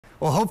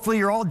Well, hopefully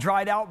you're all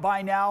dried out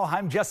by now.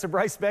 I'm Jessup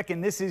Reisbeck,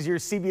 and this is your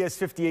CBS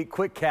 58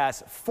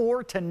 Quickcast.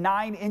 4 to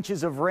 9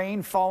 inches of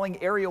rain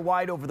falling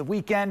area-wide over the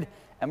weekend.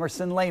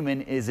 Emerson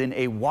Lehman is in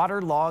a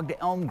waterlogged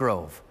Elm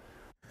Grove.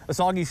 A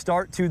soggy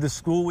start to the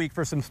school week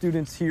for some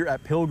students here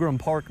at Pilgrim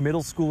Park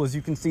Middle School. As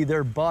you can see,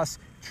 their bus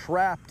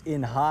trapped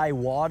in high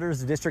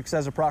waters. The district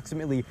says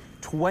approximately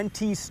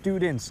 20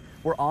 students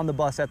were on the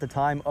bus at the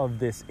time of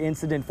this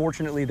incident.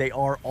 Fortunately, they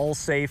are all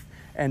safe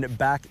and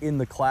back in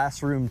the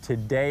classroom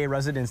today.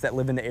 Residents that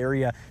live in the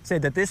area say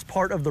that this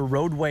part of the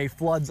roadway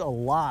floods a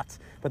lot,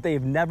 but they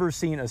have never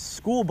seen a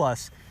school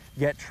bus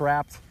get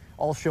trapped,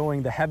 all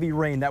showing the heavy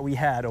rain that we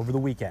had over the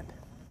weekend.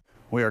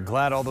 We are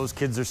glad all those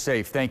kids are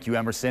safe. Thank you,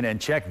 Emerson.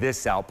 And check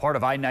this out. Part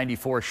of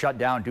I-94 shut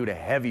down due to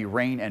heavy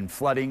rain and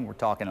flooding. We're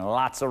talking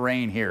lots of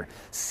rain here.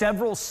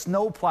 Several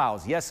snow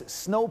plows, yes,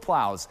 snow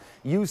plows,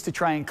 used to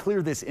try and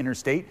clear this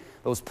interstate.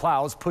 Those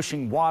plows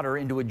pushing water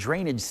into a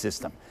drainage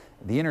system.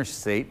 The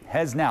interstate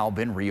has now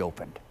been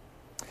reopened.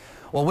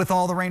 Well, with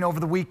all the rain over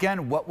the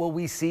weekend, what will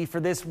we see for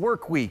this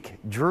work week?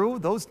 Drew,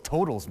 those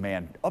totals,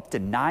 man, up to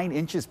 9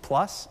 inches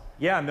plus?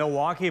 Yeah,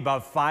 Milwaukee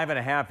about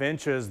 5.5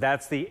 inches.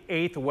 That's the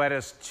 8th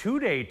wettest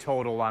two-day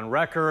total on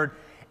record.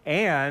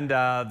 And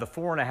the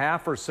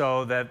 4.5 or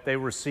so that they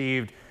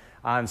received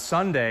on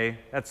Sunday,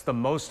 that's the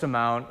most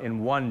amount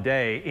in one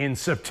day in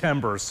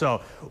September.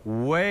 So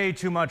way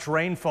too much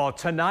rainfall.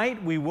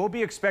 Tonight, we will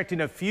be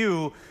expecting a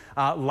few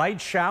light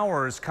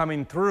showers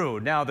coming through.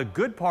 Now, the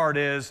good part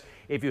is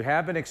if you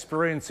have been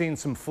experiencing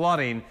some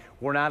flooding,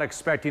 we're not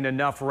expecting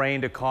enough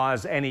rain to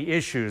cause any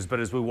issues. But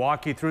as we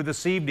walk you through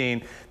this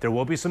evening, there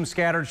will be some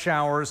scattered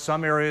showers.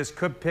 Some areas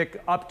could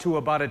pick up to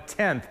about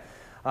 1/10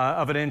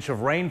 of an inch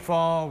of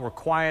rainfall. We're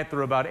quiet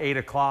through about 8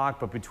 o'clock,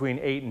 but between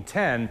 8 and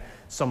 10,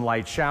 some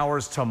light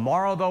showers.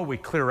 Tomorrow, though, we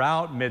clear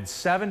out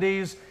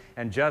mid-70s.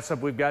 And Jessup,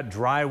 we've got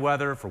dry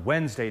weather for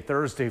Wednesday,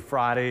 Thursday,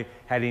 Friday,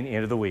 heading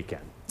into the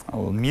weekend.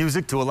 Oh,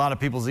 music to a lot of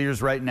people's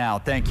ears right now.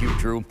 Thank you,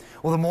 Drew.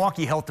 Well, the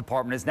Milwaukee Health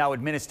Department is now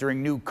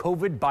administering new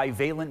COVID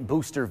bivalent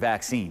booster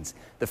vaccines.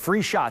 The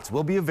free shots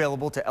will be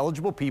available to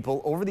eligible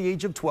people over the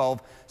age of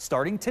 12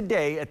 starting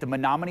today at the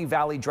Menominee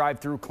Valley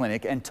Drive-Thru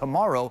Clinic and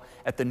tomorrow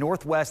at the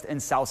Northwest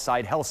and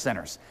Southside Health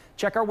Centers.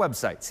 Check our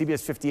website,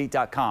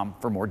 cbs58.com,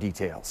 for more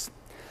details.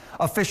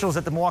 Officials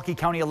at the Milwaukee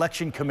County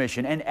Election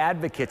Commission and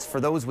advocates for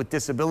those with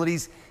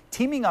disabilities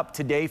teaming up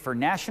today for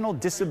National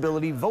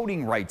Disability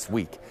Voting Rights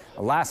Week.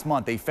 Last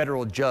month, a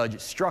federal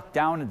judge struck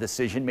down a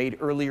decision made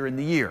earlier in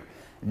the year.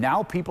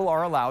 Now people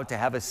are allowed to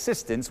have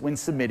assistance when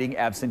submitting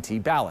absentee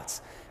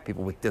ballots.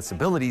 People with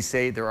disabilities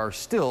say there are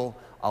still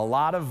a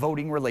lot of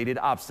voting-related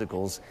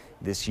obstacles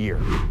this year.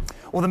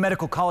 Well, the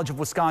Medical College of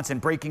Wisconsin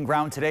breaking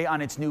ground today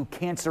on its new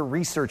cancer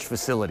research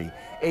facility,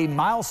 a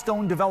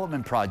milestone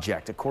development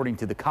project. According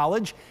to the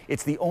college,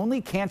 it's the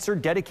only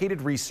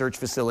cancer-dedicated research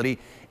facility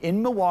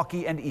in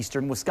Milwaukee and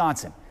eastern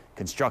Wisconsin.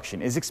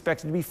 Construction is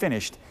expected to be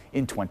finished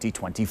in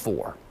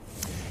 2024.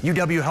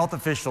 UW health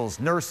officials,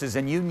 nurses,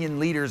 and union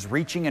leaders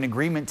reaching an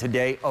agreement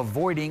today,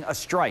 avoiding a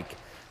strike.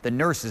 The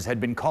nurses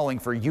had been calling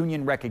for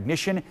union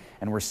recognition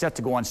and were set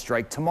to go on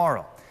strike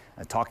tomorrow.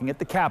 Talking at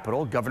the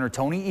Capitol, Governor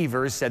Tony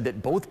Evers said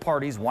that both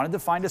parties wanted to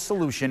find a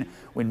solution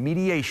when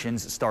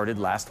mediations started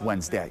last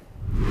Wednesday.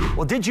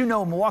 Well, did you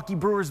know Milwaukee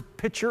Brewers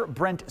pitcher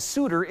Brent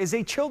Suter is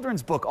a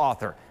children's book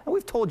author? And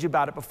we've told you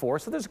about it before,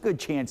 so there's a good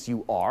chance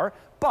you are.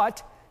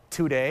 But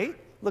today,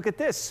 look at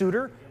this,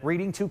 Suter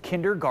reading to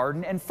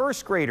kindergarten and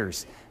first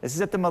graders. This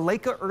is at the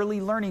Maleka Early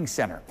Learning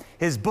Center.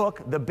 His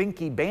book, The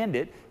Binky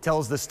Bandit,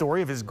 tells the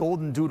story of his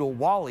golden doodle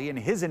Wally and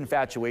his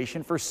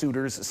infatuation for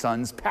Suter's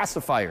son's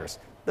pacifiers.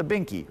 The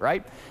Binky,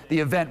 right? The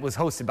event was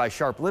hosted by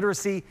Sharp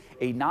Literacy,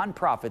 a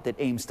nonprofit that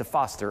aims to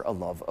foster a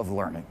love of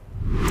learning.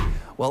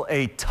 Well,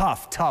 a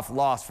tough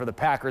loss for the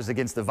Packers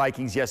against the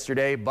Vikings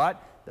yesterday,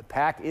 but the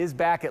Pack is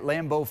back at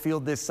Lambeau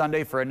Field this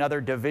Sunday for another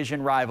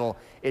division rival.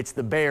 It's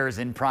the Bears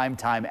in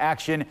primetime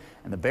action,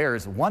 and the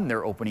Bears won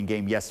their opening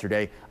game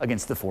yesterday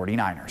against the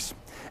 49ers.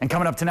 And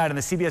coming up tonight on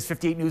the CBS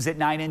 58 News at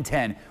 9 and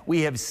 10,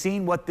 we have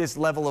seen what this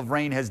level of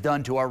rain has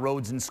done to our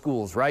roads and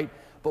schools, right?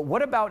 But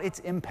what about its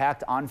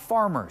impact on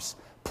farmers?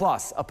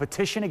 Plus, a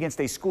petition against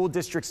a school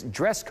district's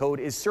dress code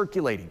is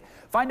circulating.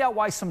 Find out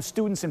why some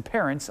students and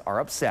parents are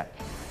upset.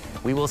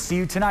 We will see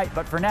you tonight,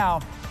 but for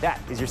now, that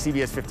is your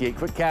CBS 58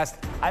 Quickcast.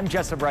 I'm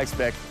Jessup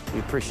Reisbeck.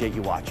 We appreciate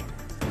you watching.